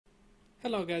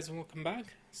Hello guys and welcome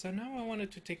back. So now I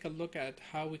wanted to take a look at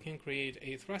how we can create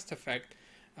a thrust effect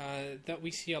that we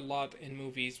see a lot in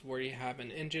movies where you have an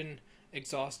engine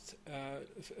exhaust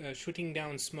shooting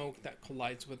down smoke that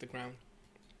collides with the ground.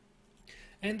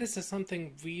 And this is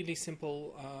something really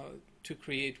simple to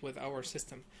create with our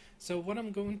system. So what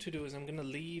I'm going to do is I'm going to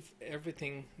leave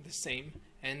everything the same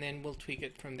and then we'll tweak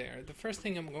it from there. The first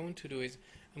thing I'm going to do is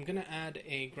I'm going to add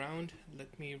a ground.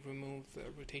 Let me remove the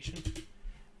rotation.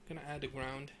 I'm going to add a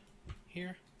ground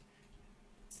here.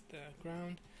 It's the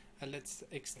ground. Let's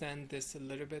extend this a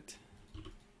little bit.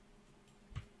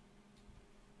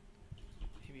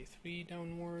 Maybe 3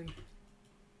 downward.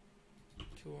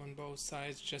 2 on both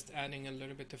sides, just adding a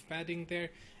little bit of padding there.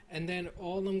 And then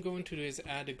all I'm going to do is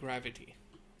add a gravity.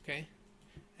 Okay?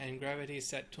 And gravity is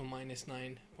set to minus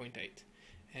 9.8.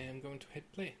 And I'm going to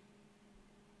hit play.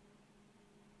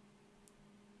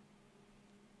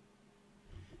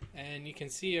 And you can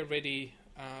see already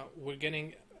we're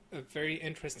getting a very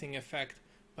interesting effect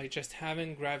by just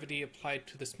having gravity applied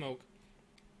to the smoke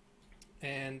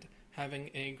and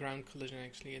having a ground collision.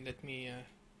 Actually, let me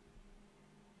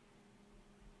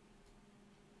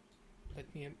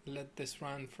let this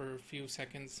run for a few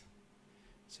seconds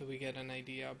so we get an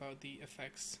idea about the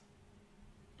effects.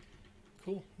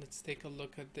 Cool, let's take a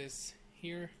look at this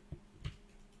here.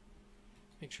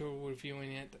 Make sure we're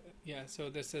viewing it. Yeah, so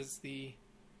this is the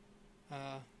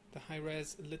high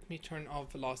res. Let me turn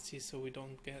off velocity so we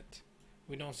don't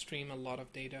stream a lot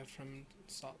of data from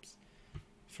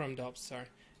DOPS. Sorry.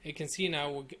 You can see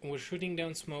now we're shooting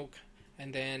down smoke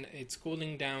and then it's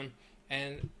cooling down,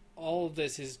 and all of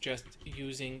this is just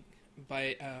using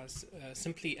by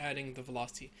simply adding the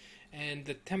velocity, and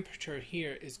the temperature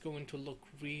here is going to look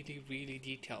really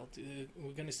detailed.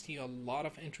 We're going to see a lot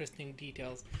of interesting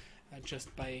details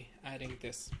just by adding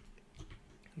this.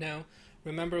 Now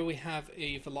remember, we have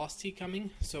a velocity coming,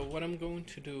 so what I'm going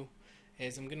to do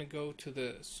is I'm going to go to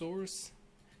the source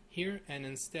here, and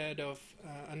instead of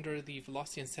under the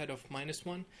velocity, instead of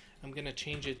 -1, I'm going to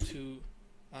change it to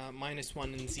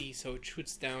 -1 in Z, so it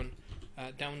shoots down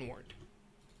downward.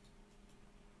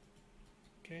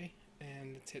 Okay,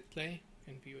 and let's hit play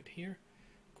and view it here.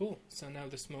 Cool, so now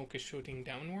the smoke is shooting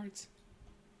downwards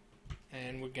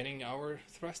and we're getting our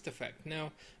thrust effect.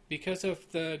 Now because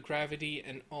of the gravity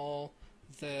and all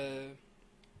the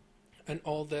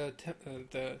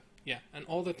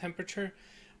temperature,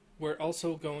 we're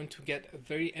also going to get a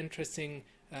very interesting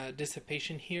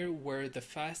dissipation here, where the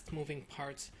fast moving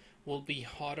parts will be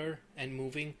hotter and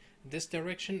moving this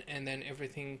direction, and then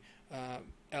everything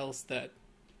else that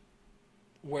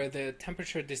where the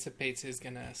temperature dissipates is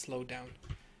gonna slow down.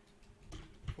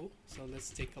 Cool, so let's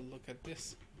take a look at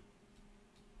this.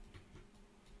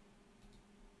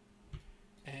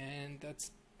 And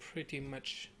that's pretty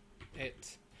much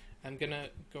it. I'm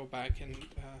gonna go back and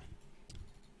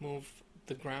move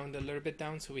the ground a little bit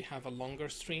down so we have a longer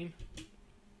stream.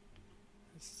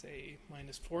 Let's say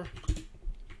 -4.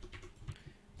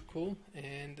 Cool,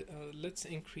 and let's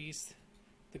increase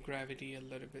the gravity a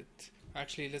little bit.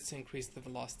 Actually, let's increase the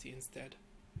velocity instead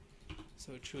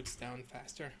so it shoots down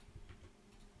faster.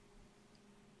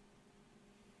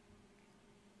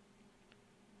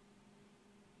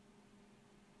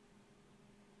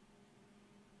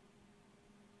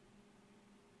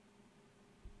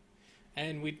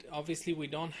 And we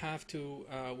don't have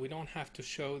to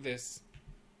show this.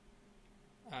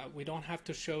 We don't have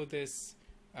to show this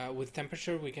with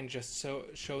temperature. We can just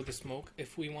show the smoke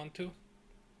if we want to.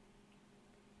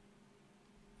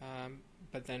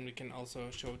 But then we can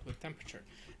also show it with temperature.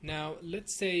 Now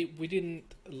let's say we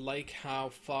didn't like how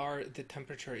far the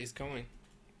temperature is going.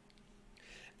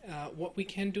 What we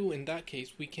can do in that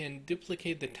case, we can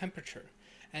duplicate the temperature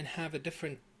and have a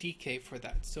different decay for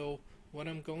that. So what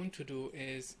I'm going to do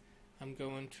is I'm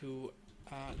going to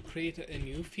create a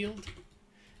new field.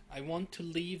 I want to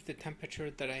leave the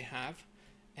temperature that I have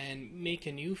and make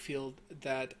a new field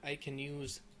that I can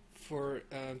use for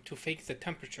to fake the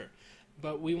temperature.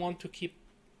 But we want to keep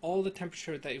all the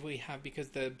temperature that we have because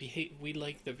we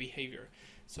like the behavior.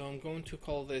 So I'm going to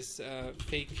call this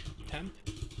fake temp.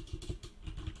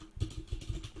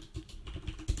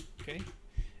 Okay,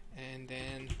 and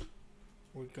then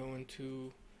we're going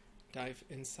to dive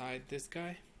inside this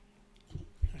guy.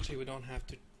 Actually, we don't have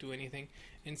to do anything.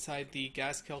 Inside the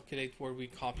gas calculate, where we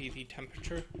copy the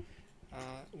temperature,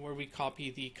 where we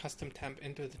copy the custom temp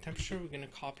into the temperature, we're going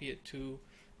to copy it to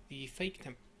the fake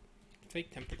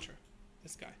temperature,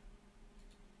 this guy.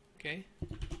 Okay,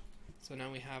 so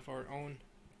now we have our own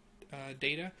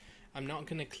data. I'm not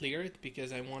going to clear it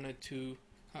because I wanted to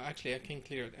actually I can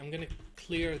clear it. I'm going to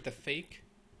clear the fake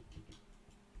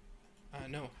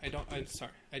No, I don't. I'm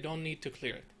sorry. I don't need to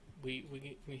clear it.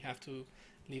 We have to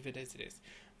leave it as it is.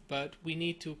 But we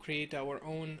need to create our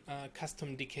own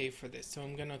custom decay for this. So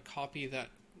I'm gonna copy that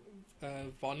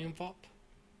volume VOP.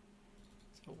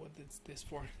 So what is this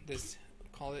for? This,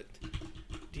 call it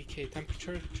decay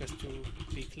temperature, just to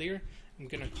be clear. I'm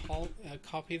gonna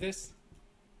copy this,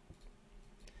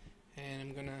 and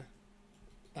I'm gonna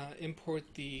import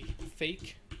the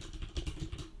fake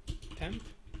temp.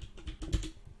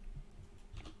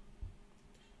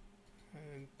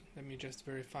 Let me just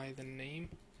verify the name.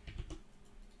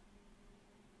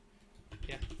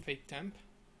 Yeah, fake temp.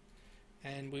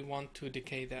 And we want to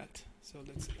decay that. So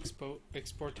let's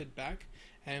export it back.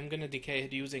 And I'm going to decay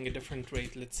it using a different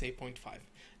rate, let's say 0.5.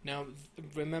 Now,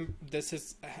 remember, this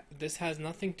has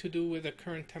nothing to do with the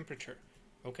current temperature.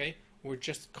 Okay? We're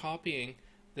just copying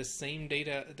the same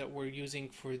data that we're using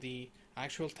for the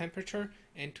actual temperature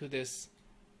into this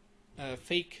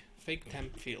fake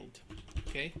temp field.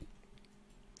 Okay?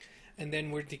 And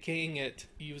then we're decaying it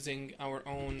using our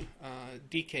own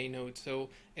decay node. So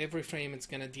every frame it's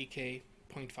going to decay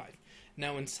 0.5.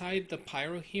 Now inside the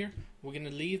pyro here, we're going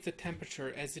to leave the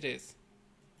temperature as it is.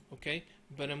 Okay?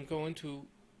 But I'm going to,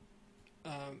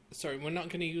 sorry, we're not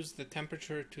going to use the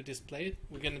temperature to display it.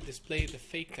 We're going to display the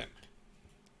fake temp.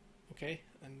 Okay?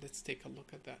 And let's take a look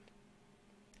at that.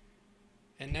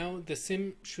 And now the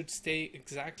sim should stay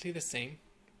exactly the same.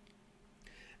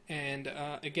 And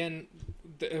again,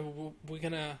 we're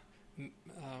gonna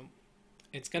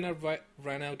it's gonna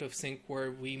run out of sync where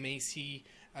we may see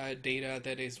data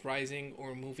that is rising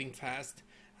or moving fast,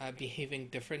 behaving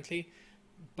differently.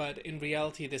 But in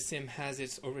reality, the sim has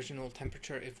its original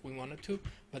temperature if we wanted to.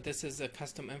 But this is a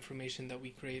custom information that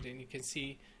we created, and you can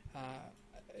see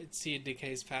it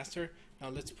decays faster. Now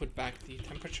let's put back the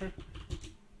temperature.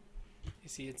 You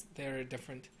see they're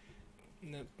different.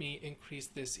 Let me increase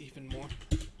this even more,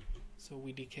 so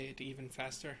we decay it even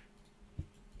faster.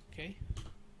 Okay.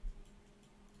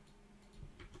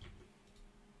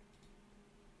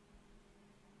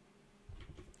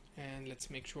 And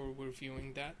let's make sure we're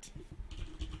viewing that.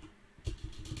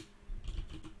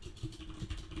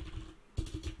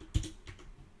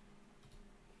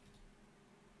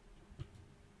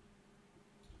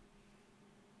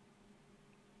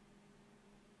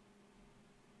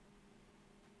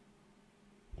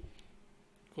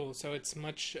 Cool. So it's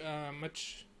much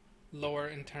lower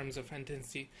in terms of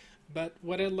intensity. But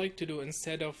what I'd like to do,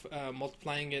 instead of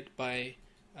multiplying it by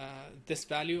this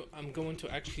value, I'm going to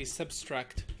actually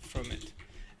subtract from it.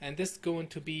 And this is going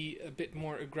to be a bit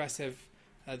more aggressive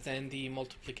than the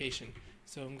multiplication.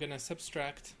 So I'm going to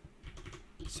subtract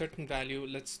a certain value.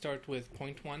 Let's start with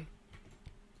 0.1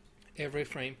 every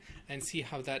frame and see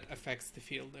how that affects the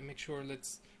field. And make sure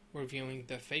we're viewing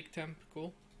the fake temp.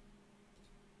 Cool.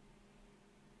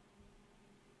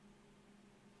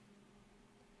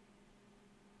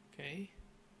 Okay.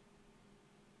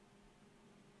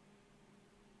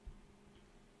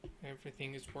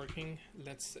 Everything is working.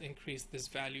 Let's increase this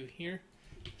value here.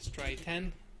 Let's try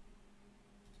 10.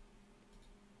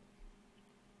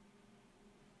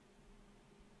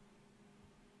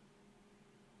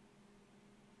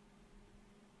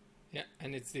 Yeah,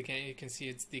 and it's decaying. You can see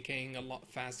it's decaying a lot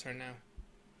faster now.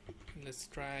 Let's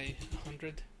try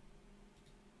 100.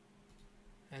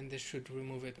 And this should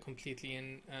remove it completely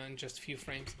in just a few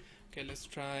frames. Okay, let's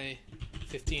try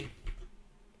 15.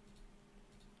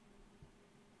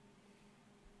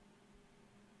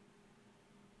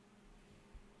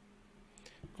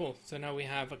 Cool. So now we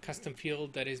have a custom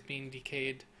field that is being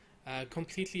decayed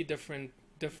completely differently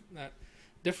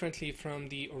from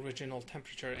the original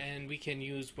temperature, and we can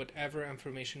use whatever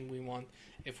information we want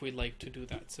if we like to do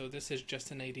that. So this is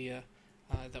just an idea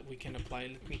that we can apply.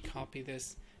 Let me copy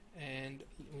this, and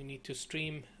we need to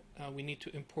stream. We need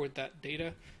to import that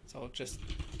data. So I'll just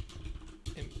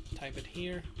type it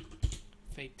here.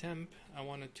 Fake temp. I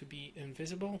want it to be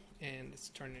invisible, and let's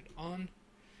turn it on.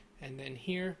 And then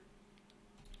here,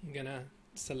 I'm gonna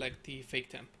select the fake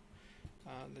temp.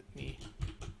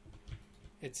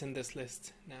 It's in this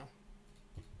list now.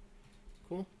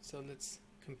 Cool. So let's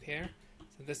compare.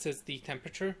 So this is the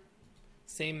temperature,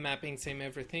 same mapping, same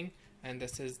everything, and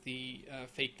this is the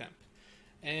fake temp.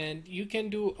 And you can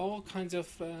do all kinds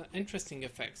of interesting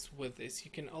effects with this.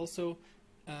 You can also,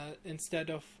 instead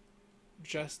of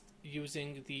just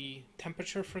using the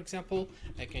temperature, for example,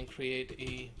 I can create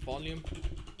a volume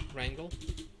wrangle.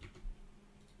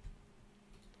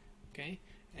 Okay,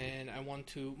 and I want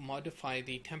to modify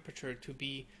the temperature to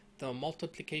be the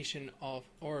multiplication of,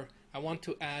 or I want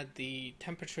to add the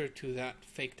temperature to that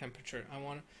fake temperature. I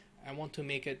want to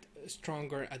make it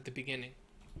stronger at the beginning.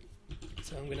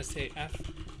 So I'm going to say F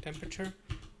temperature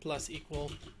plus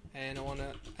equal, and I want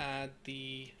to add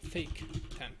the fake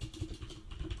temp.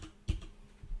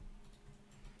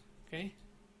 Okay,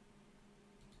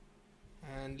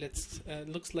 and let's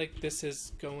looks like this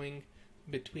is going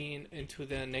between into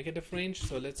the negative range,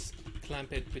 so let's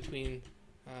clamp it between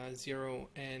 0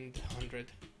 and 100.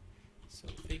 So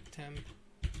fake temp,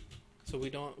 so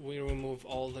we remove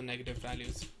all the negative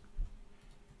values.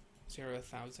 0,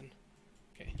 1000.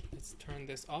 Okay, let's turn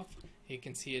this off. You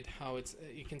can see it how it's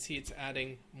it's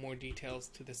adding more details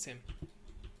to the sim,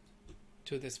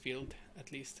 to this field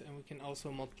at least, and we can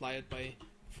also multiply it by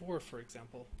 4, for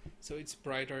example, so it's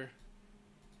brighter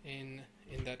in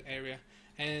that area.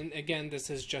 And again, this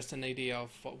is just an idea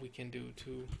of what we can do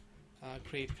to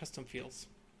create custom fields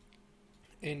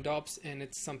in DOPS, and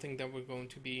it's something that we're going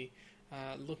to be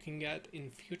looking at in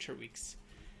future weeks.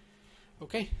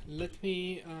 Okay, let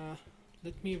me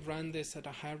run this at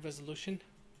a higher resolution.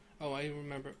 Oh, I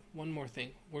remember one more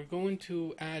thing. We're going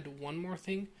to add one more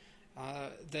thing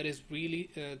that is really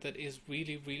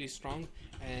really strong,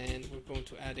 and we're going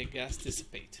to add a gas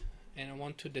dissipate, and I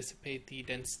want to dissipate the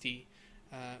density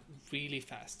really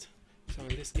fast. So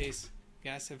in this case,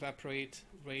 gas evaporate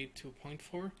rate to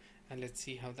 0.4, and let's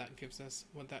see how that gives us,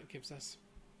 what that gives us.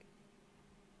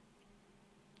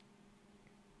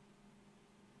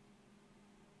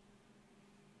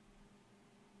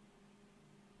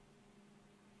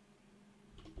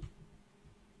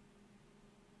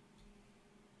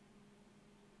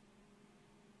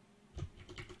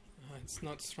 It's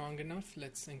not strong enough.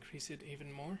 Let's increase it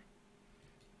even more.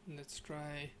 Let's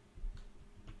try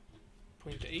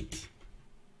 0.8.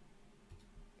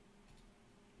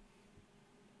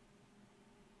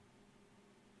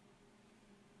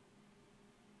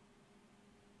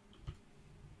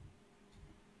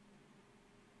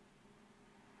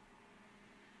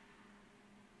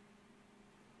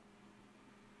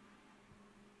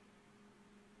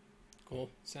 Cool.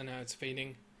 So now it's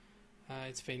fading.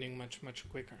 It's fading much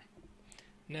quicker.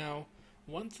 Now,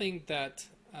 one thing that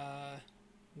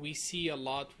we see a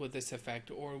lot with this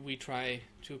effect, or we try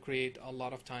to create a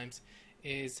lot of times,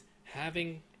 is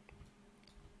having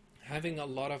a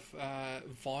lot of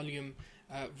volume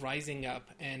rising up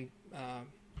and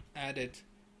added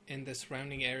in the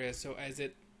surrounding area. So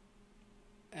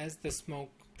as the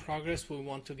smoke progress, we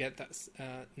want to get that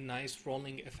nice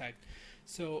rolling effect.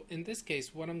 So in this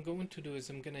case, what I'm going to do is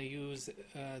I'm going to use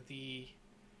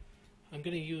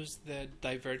the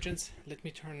divergence. Let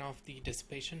me turn off the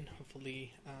dissipation.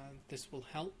 Hopefully this will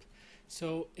help.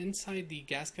 So inside the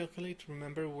gas calculate,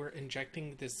 remember we're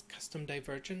injecting this custom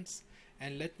divergence,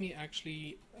 and let me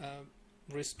actually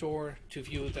restore to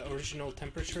view the original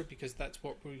temperature, because that's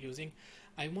what we're using.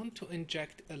 I want to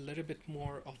inject a little bit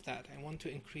more of that. I want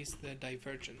to increase the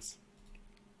divergence.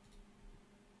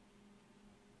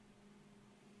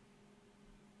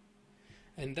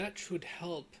 And that should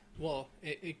help. Well,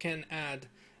 it can add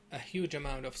a huge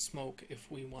amount of smoke if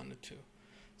we wanted to.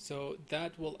 So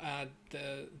that will add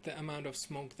the amount of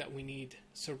smoke that we need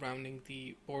surrounding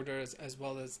the borders as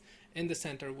well as in the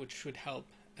center, which should help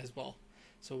as well.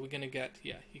 So we're gonna get,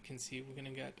 yeah, you can see we're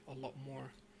gonna get a lot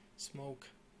more smoke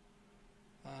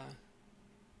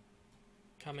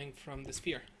coming from the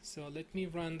sphere. So let me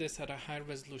run this at a higher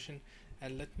resolution,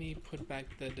 and let me put back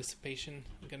the dissipation.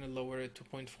 I'm gonna lower it to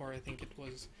 0.4. I think it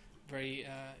was very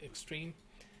extreme,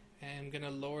 and I'm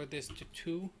gonna lower this to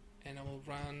 2, and I will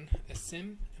run a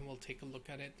sim, and we'll take a look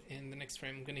at it in the next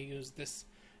frame. I'm gonna use this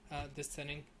this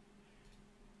setting.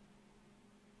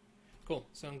 Cool.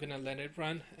 So I'm gonna let it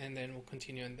run, and then we'll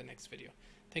continue in the next video.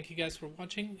 Thank you guys for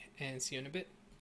watching, and see you in a bit.